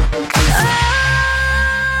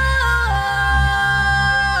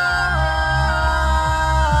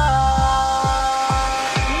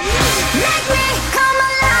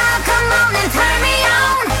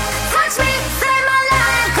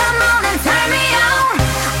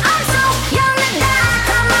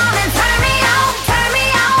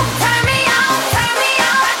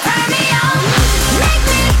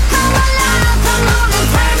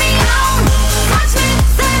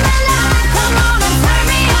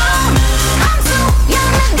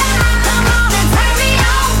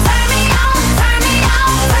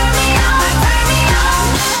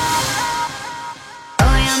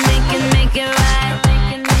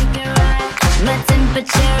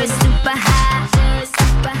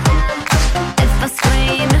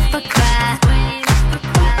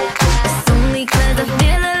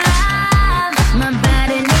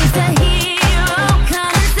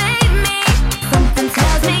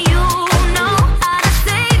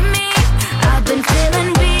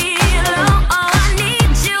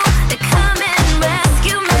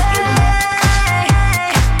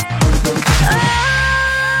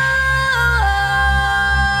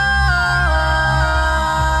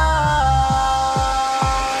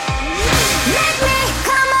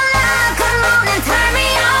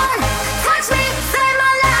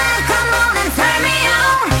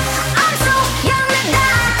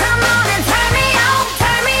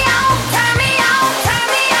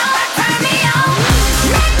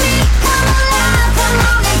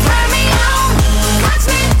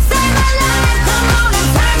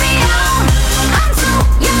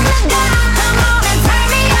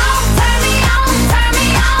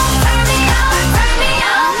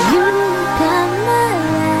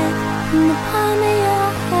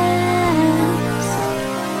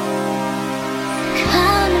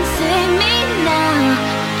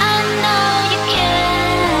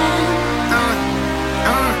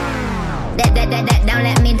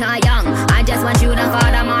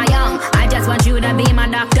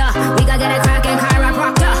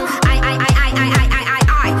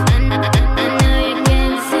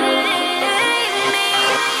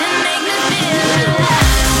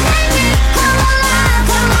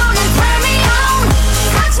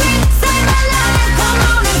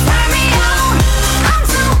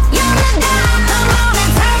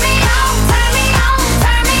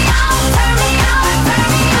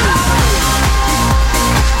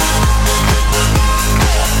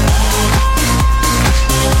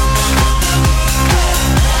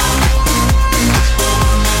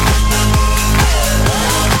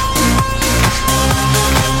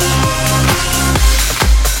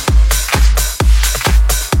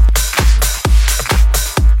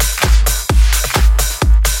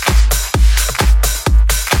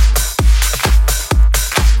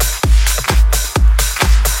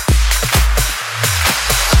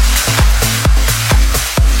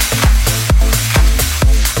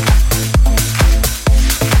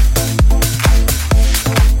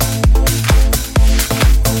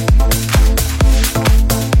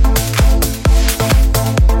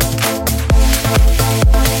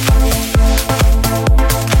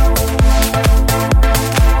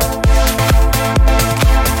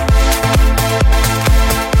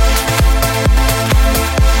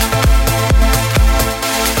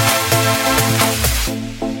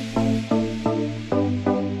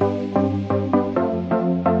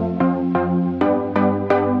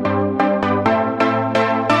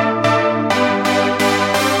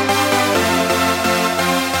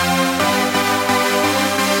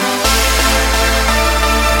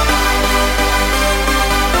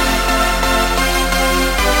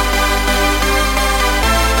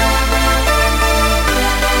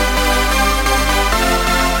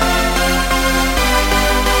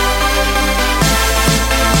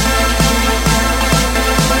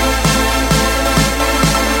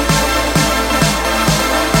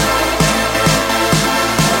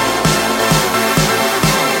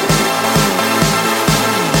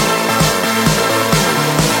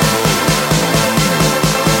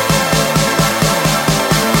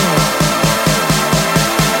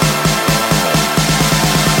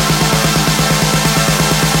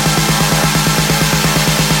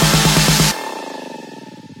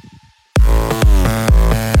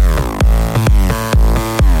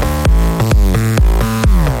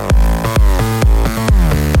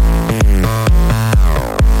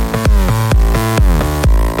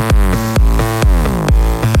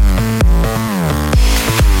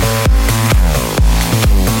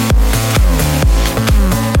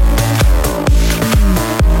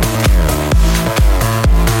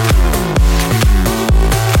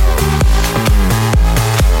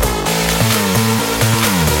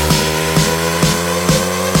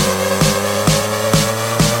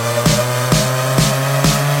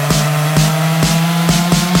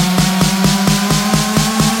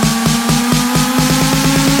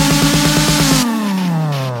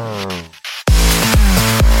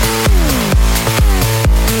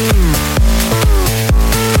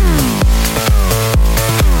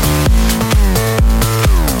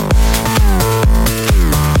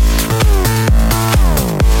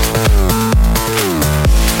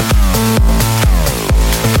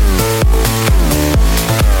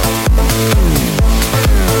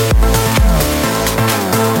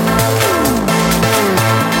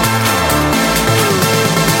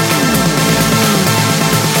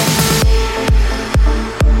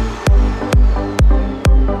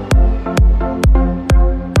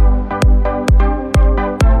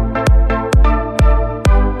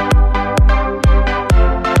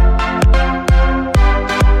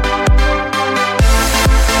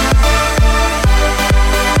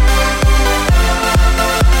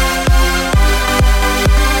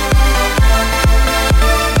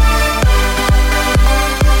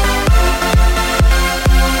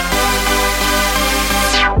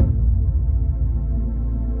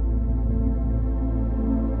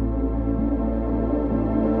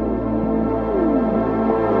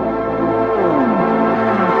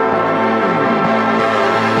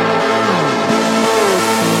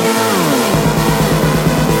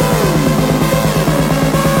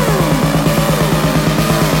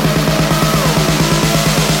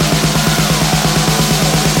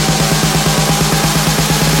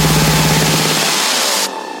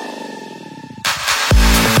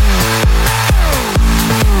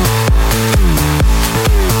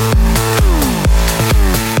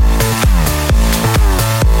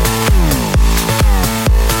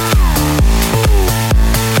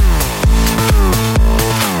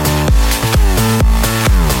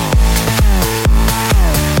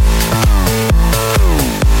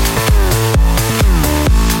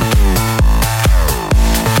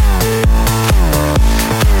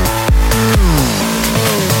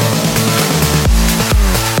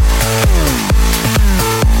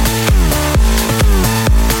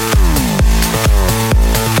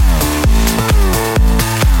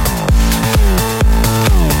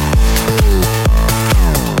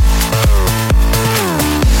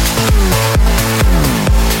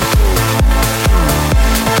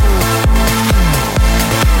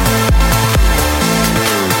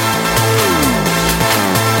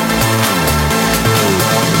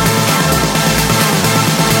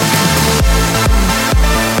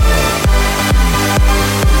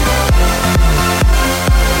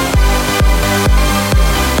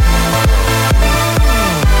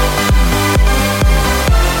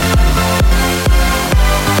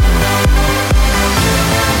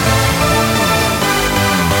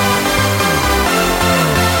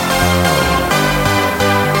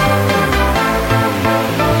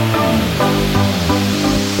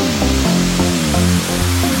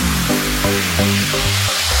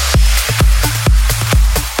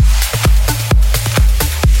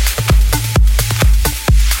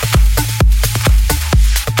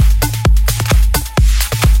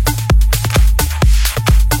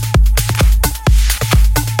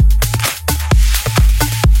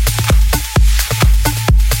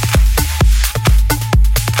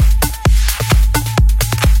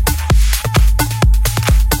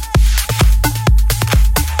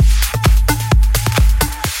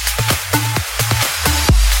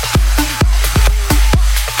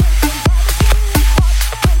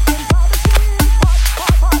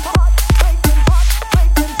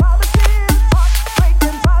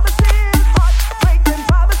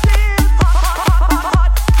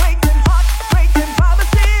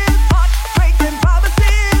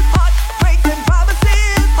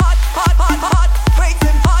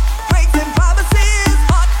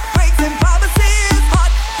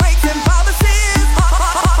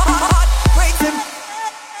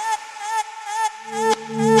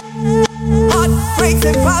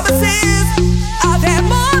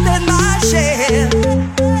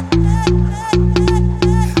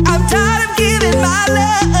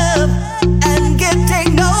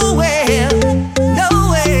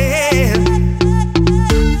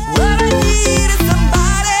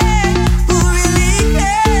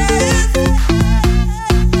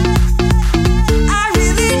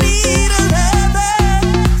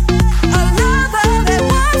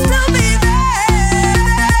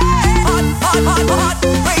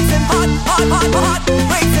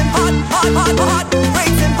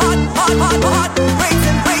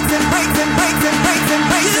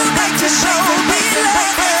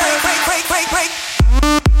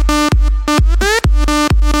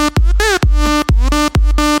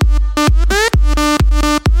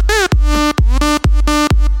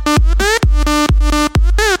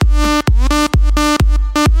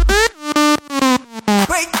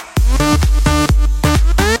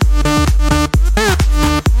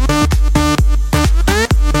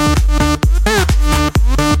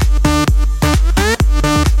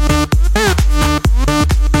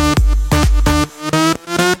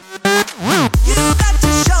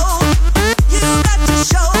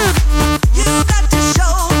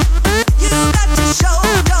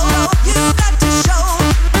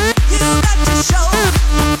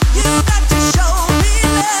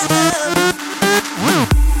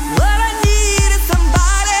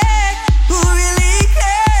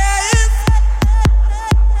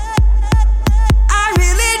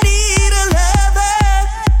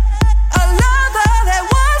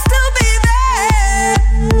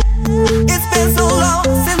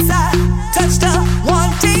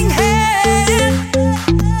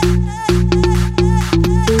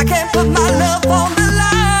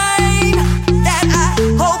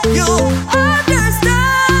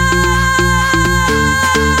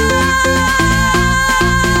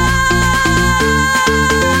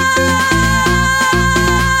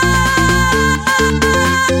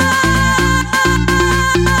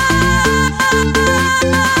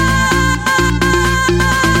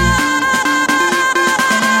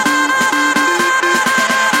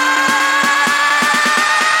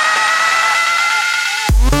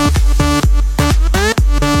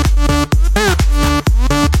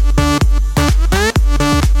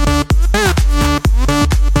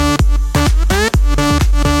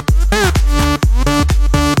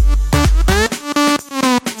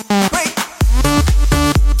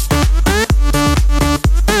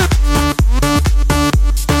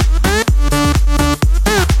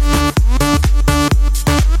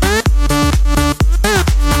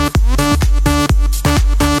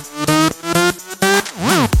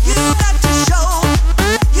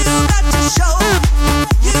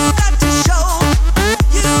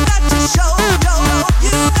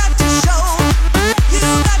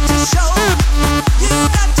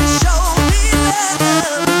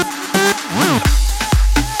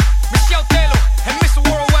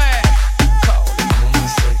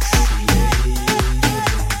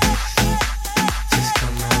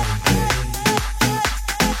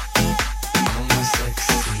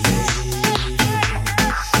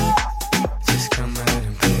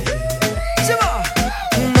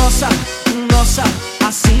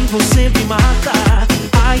 você me mata.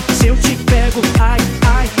 Ai, se eu te pego, ai,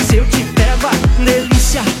 ai, se eu te pego, ai,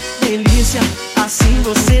 delícia, delícia, assim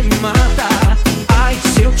você me mata. Ai,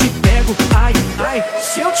 se eu te pego, ai, ai,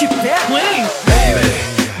 se eu te pego, hein? Baby,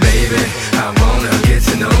 baby, I wanna get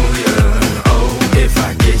to know you. Oh, if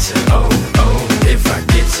I get you, oh, oh, if I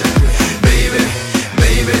get you. Baby,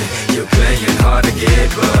 baby, you're playing hard to get,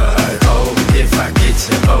 but oh, if I get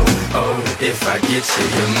you, oh, oh, if I get you,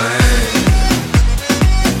 you're mine.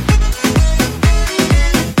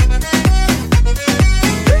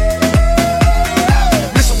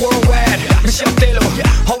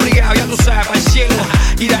 Obligado, ya tú sabes, para el cielo.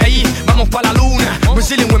 Y de ahí vamos pa' la luna.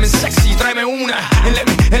 Brazilian women sexy, tráeme una. And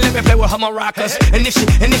let me play with all my rockers. And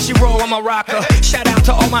if she roll, I'm a rocker. Shout out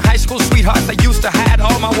to all my high school sweethearts that used to hide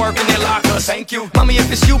all my work in their lockers. Thank you. Mommy, if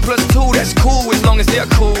it's you plus two, that's cool as long as they're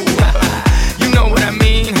cool. You know what I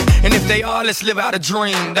mean. And if they are, let's live out a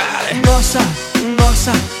dream, darling. Nossa,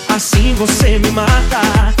 nossa, assim você me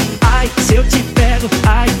mata. Ai, se eu te pego,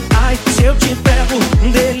 ai, ai, se eu te pego,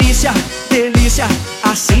 delícia, delícia,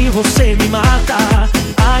 assim você me mata.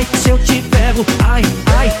 Ai, se eu te pego, ai,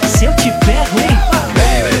 ai, se eu te pego, hein?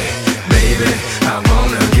 Baby, baby, I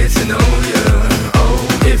wanna get to know you. Oh,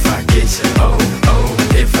 if I get you, oh, oh,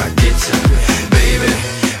 if I get you. Baby,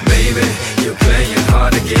 baby, you're playing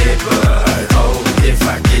hard to get, but oh, if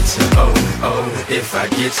I get you, oh, oh, if I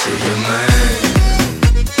get you, you're mine.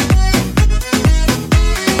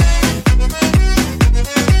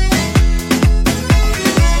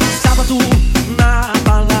 Na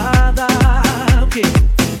balada, okay.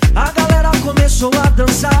 A galera começou a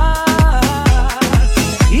dançar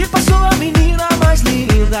e passou a menina mais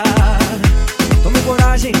linda. Tomei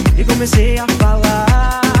coragem e comecei a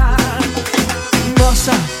falar.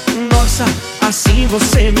 Nossa, nossa, assim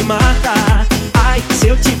você me mata. Ai, se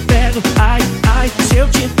eu te pego, ai, ai, se eu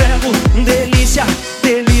te pego, delícia,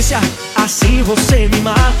 delícia, assim você me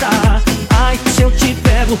mata. Ai, se eu te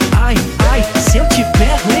pego, ai, ai, se eu te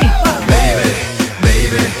pego, hein? Baby,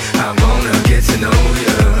 baby, I wanna get to know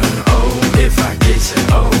you. Oh, if I get you,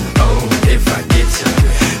 oh, oh, if I get you.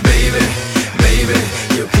 Baby, baby,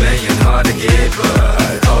 you're playing hard to get,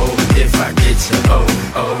 but oh, if I get you, oh,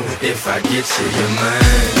 oh, if I get you, you're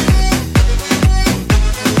mine.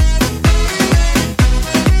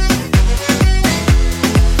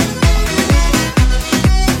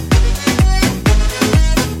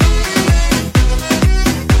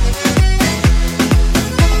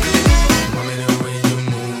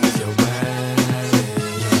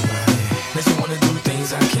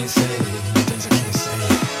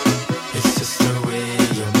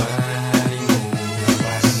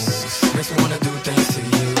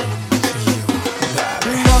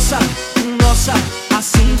 Nossa,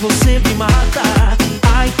 assim você me mata.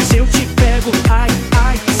 Ai, se eu te pego, ai,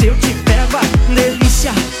 ai, se eu te pego, ai,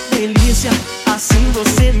 delícia, delícia, assim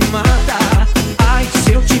você me mata. Ai,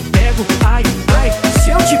 se eu te pego, ai, ai,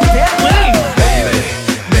 se eu te pego, hein? Baby,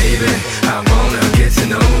 baby, I wanna get to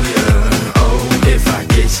know you. Oh, if I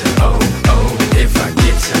get you, oh, oh, if I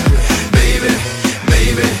get you. Baby,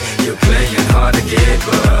 baby, you're playing hard to get,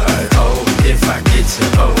 but oh, if I get you,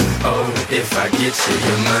 oh, oh, if I get you,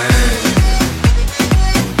 you're mine.